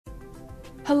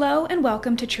Hello and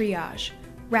welcome to Triage,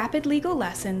 rapid legal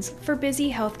lessons for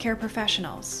busy healthcare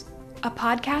professionals, a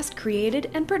podcast created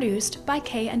and produced by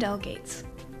K&L Gates.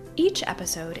 Each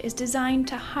episode is designed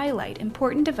to highlight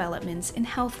important developments in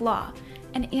health law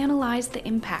and analyze the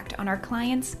impact on our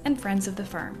clients and friends of the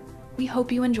firm. We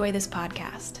hope you enjoy this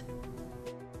podcast.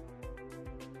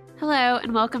 Hello,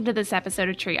 and welcome to this episode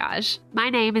of Triage.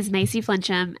 My name is Macy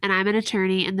Flinchum, and I'm an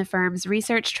attorney in the firm's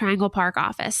Research Triangle Park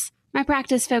office. My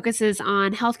practice focuses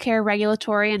on healthcare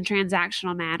regulatory and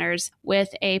transactional matters, with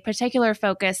a particular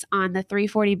focus on the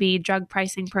 340B drug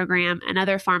pricing program and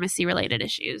other pharmacy-related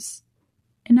issues.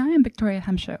 And I am Victoria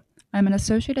Hamscho. I'm an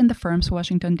associate in the firm's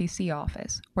Washington, D.C.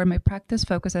 office, where my practice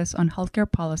focuses on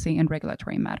healthcare policy and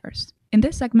regulatory matters. In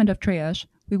this segment of Triage,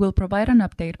 we will provide an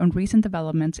update on recent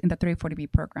developments in the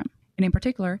 340B program, and in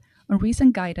particular, on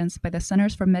recent guidance by the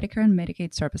Centers for Medicare and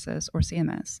Medicaid Services, or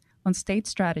CMS, on state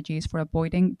strategies for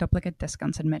avoiding duplicate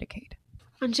discounts in Medicaid.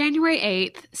 On January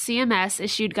 8th, CMS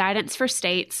issued guidance for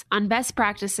states on best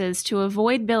practices to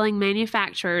avoid billing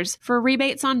manufacturers for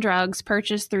rebates on drugs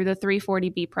purchased through the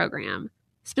 340B program.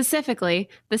 Specifically,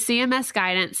 the CMS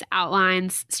guidance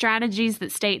outlines strategies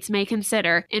that states may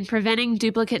consider in preventing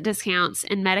duplicate discounts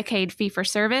in Medicaid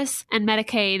fee-for-service and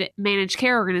Medicaid Managed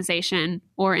Care Organization,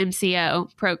 or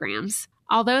MCO, programs.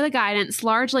 Although the guidance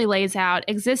largely lays out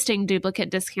existing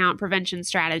duplicate discount prevention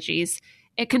strategies,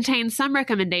 it contains some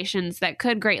recommendations that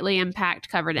could greatly impact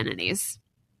covered entities.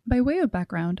 By way of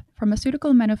background,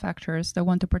 pharmaceutical manufacturers that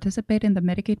want to participate in the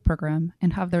Medicaid program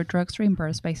and have their drugs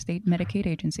reimbursed by state Medicaid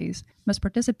agencies must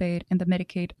participate in the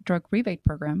Medicaid Drug Rebate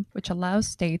Program, which allows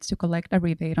states to collect a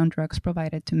rebate on drugs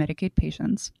provided to Medicaid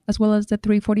patients, as well as the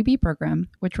 340B program,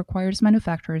 which requires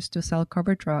manufacturers to sell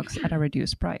covered drugs at a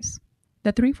reduced price.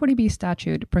 The 340B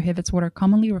statute prohibits what are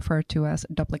commonly referred to as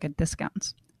duplicate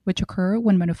discounts, which occur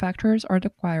when manufacturers are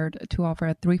required to offer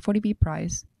a 340B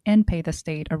price and pay the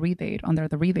state a rebate under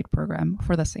the rebate program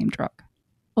for the same drug.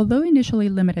 Although initially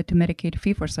limited to Medicaid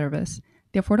fee-for-service,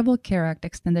 the Affordable Care Act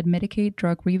extended Medicaid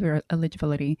drug rebate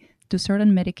eligibility to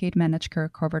certain Medicaid managed care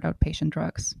covered outpatient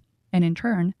drugs. And in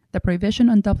turn, the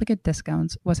prohibition on duplicate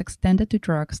discounts was extended to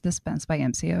drugs dispensed by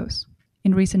MCOs.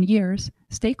 In recent years,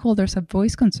 stakeholders have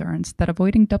voiced concerns that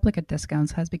avoiding duplicate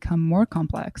discounts has become more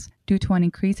complex due to an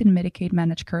increase in Medicaid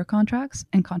managed care contracts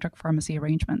and contract pharmacy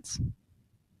arrangements.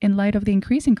 In light of the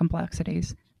increasing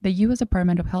complexities, the U.S.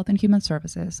 Department of Health and Human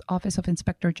Services Office of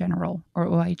Inspector General, or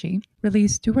OIG,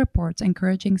 released 2 reports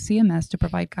encouraging CMS to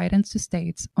provide guidance to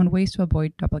states on ways to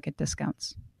avoid duplicate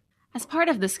discounts. As part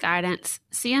of this guidance,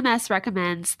 CMS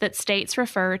recommends that states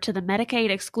refer to the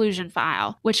Medicaid exclusion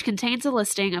file, which contains a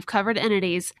listing of covered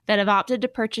entities that have opted to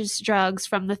purchase drugs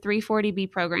from the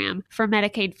 340B program for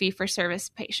Medicaid fee-for-service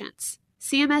patients.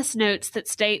 CMS notes that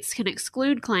states can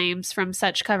exclude claims from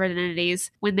such covered entities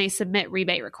when they submit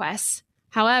rebate requests.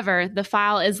 However, the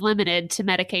file is limited to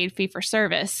Medicaid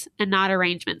fee-for-service and not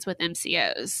arrangements with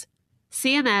MCOs.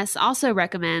 CMS also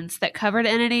recommends that covered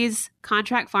entities,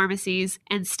 contract pharmacies,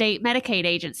 and state Medicaid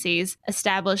agencies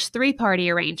establish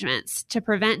 3-party arrangements to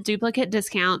prevent duplicate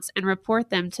discounts and report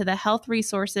them to the Health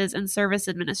Resources and Service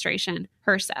Administration,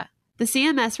 HRSA. The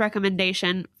CMS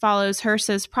recommendation follows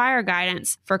HRSA's prior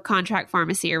guidance for contract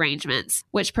pharmacy arrangements,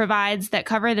 which provides that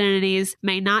covered entities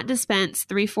may not dispense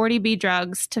 340B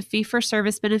drugs to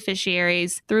fee-for-service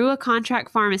beneficiaries through a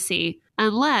contract pharmacy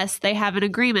unless they have an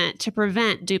agreement to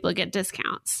prevent duplicate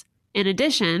discounts. In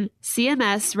addition,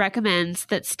 CMS recommends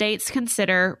that states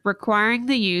consider requiring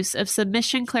the use of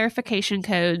submission clarification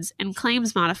codes and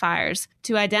claims modifiers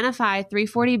to identify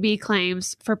 340B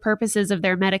claims for purposes of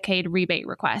their Medicaid rebate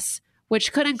requests,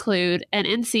 which could include an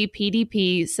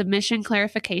NCPDP submission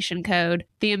clarification code,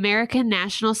 the American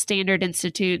National Standard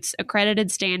Institute's Accredited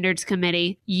Standards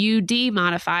Committee UD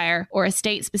modifier or a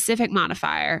state-specific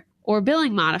modifier, or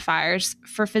billing modifiers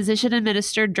for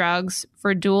physician-administered drugs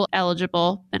for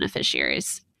dual-eligible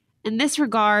beneficiaries. In this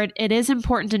regard, it is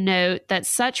important to note that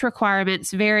such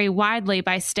requirements vary widely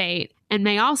by state and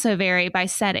may also vary by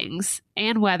settings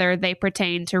and whether they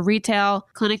pertain to retail,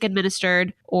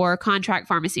 clinic-administered, or contract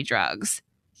pharmacy drugs.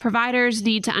 Providers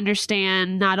need to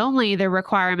understand not only the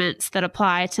requirements that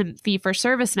apply to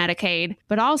fee-for-service Medicaid,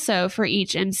 but also for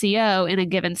each MCO in a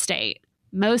given state.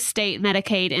 Most state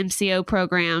Medicaid MCO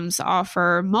programs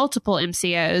offer multiple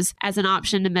MCOs as an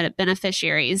option to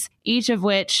beneficiaries, each of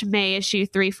which may issue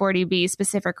 340B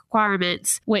specific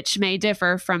requirements, which may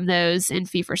differ from those in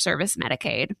fee-for-service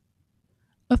Medicaid.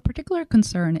 Of particular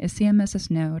concern is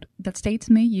CMS's note that states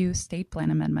may use state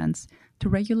plan amendments to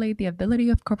regulate the ability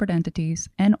of covered entities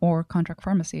and/or contract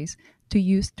pharmacies to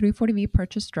use 340B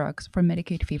purchased drugs for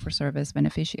Medicaid fee-for-service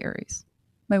beneficiaries.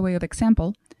 By way of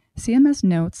example, CMS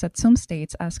notes that some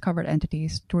states ask covered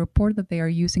entities to report that they are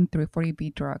using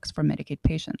 340B drugs for Medicaid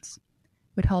patients.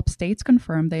 It would help states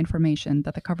confirm the information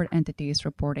that the covered entity is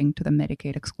reporting to the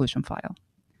Medicaid exclusion file.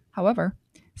 However,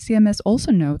 CMS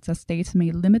also notes that states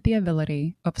may limit the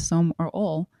ability of some or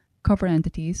all covered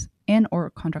entities and/or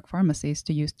contract pharmacies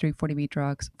to use 340B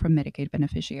drugs for Medicaid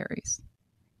beneficiaries.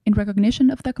 In recognition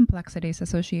of the complexities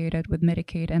associated with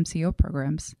Medicaid MCO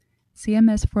programs,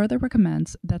 CMS further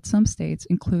recommends that some states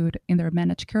include in their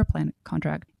managed care plan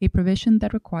contract a provision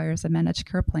that requires a managed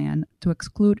care plan to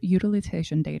exclude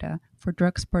utilization data for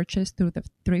drugs purchased through the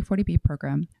 340B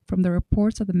program from the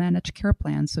reports that the managed care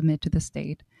plan submit to the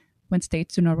state when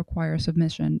states do not require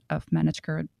submission of managed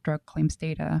care drug claims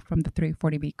data from the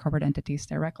 340B covered entities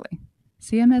directly.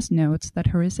 CMS notes that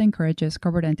HRSA encourages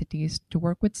covered entities to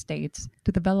work with states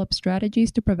to develop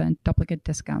strategies to prevent duplicate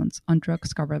discounts on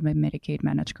drugs covered by Medicaid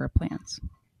managed care plans.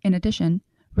 In addition,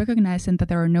 recognizing that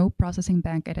there are no processing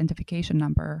bank identification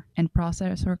number and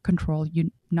processor control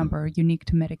number unique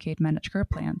to Medicaid managed care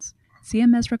plans,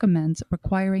 CMS recommends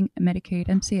requiring Medicaid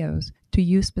MCOs to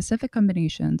use specific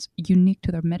combinations unique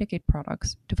to their Medicaid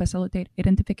products to facilitate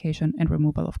identification and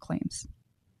removal of claims.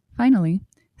 Finally,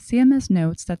 CMS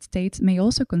notes that states may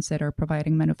also consider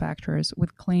providing manufacturers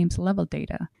with claims level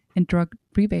data and drug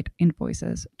rebate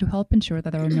invoices to help ensure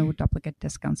that there are no duplicate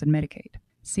discounts in Medicaid.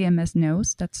 CMS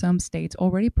notes that some states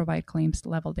already provide claims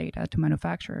level data to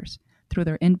manufacturers through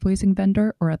their invoicing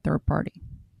vendor or a third party.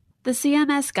 The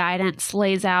CMS guidance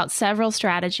lays out several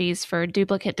strategies for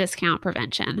duplicate discount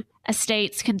prevention. As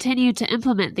states continue to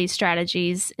implement these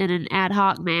strategies in an ad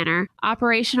hoc manner,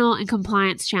 operational and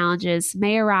compliance challenges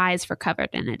may arise for covered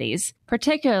entities,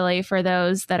 particularly for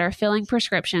those that are filling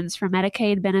prescriptions for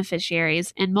Medicaid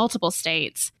beneficiaries in multiple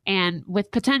states and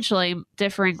with potentially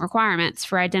differing requirements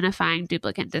for identifying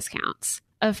duplicate discounts.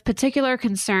 Of particular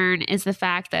concern is the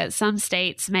fact that some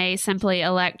states may simply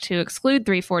elect to exclude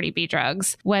 340B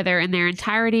drugs, whether in their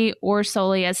entirety or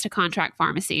solely as to contract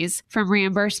pharmacies, from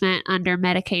reimbursement under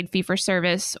Medicaid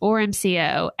fee-for-service or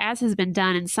MCO, as has been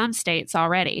done in some states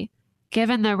already.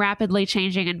 Given the rapidly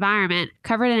changing environment,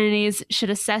 covered entities should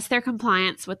assess their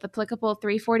compliance with applicable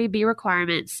 340B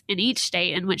requirements in each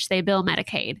state in which they bill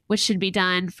Medicaid, which should be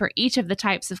done for each of the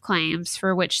types of claims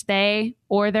for which they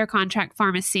or their contract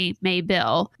pharmacy may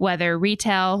bill, whether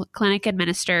retail, clinic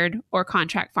administered, or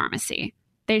contract pharmacy.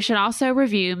 They should also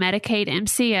review Medicaid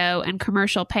MCO and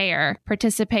commercial payer,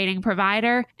 participating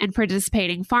provider, and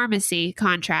participating pharmacy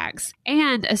contracts,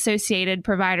 and associated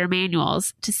provider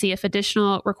manuals to see if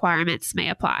additional requirements may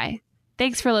apply.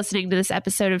 Thanks for listening to this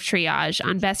episode of Triage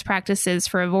on best practices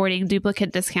for avoiding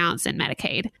duplicate discounts in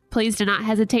Medicaid. Please do not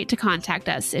hesitate to contact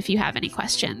us if you have any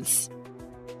questions.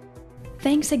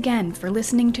 Thanks again for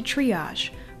listening to Triage,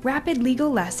 rapid legal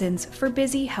lessons for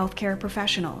busy healthcare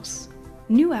professionals.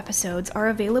 New episodes are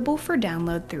available for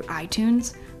download through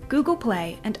iTunes, Google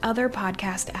Play, and other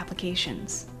podcast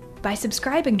applications. By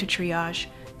subscribing to Triage,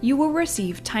 you will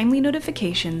receive timely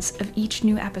notifications of each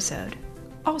new episode.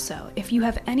 Also, if you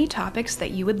have any topics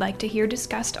that you would like to hear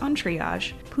discussed on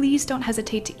Triage, please don't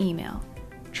hesitate to email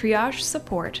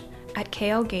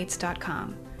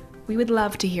triagesupport@klgates.com. We would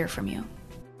love to hear from you.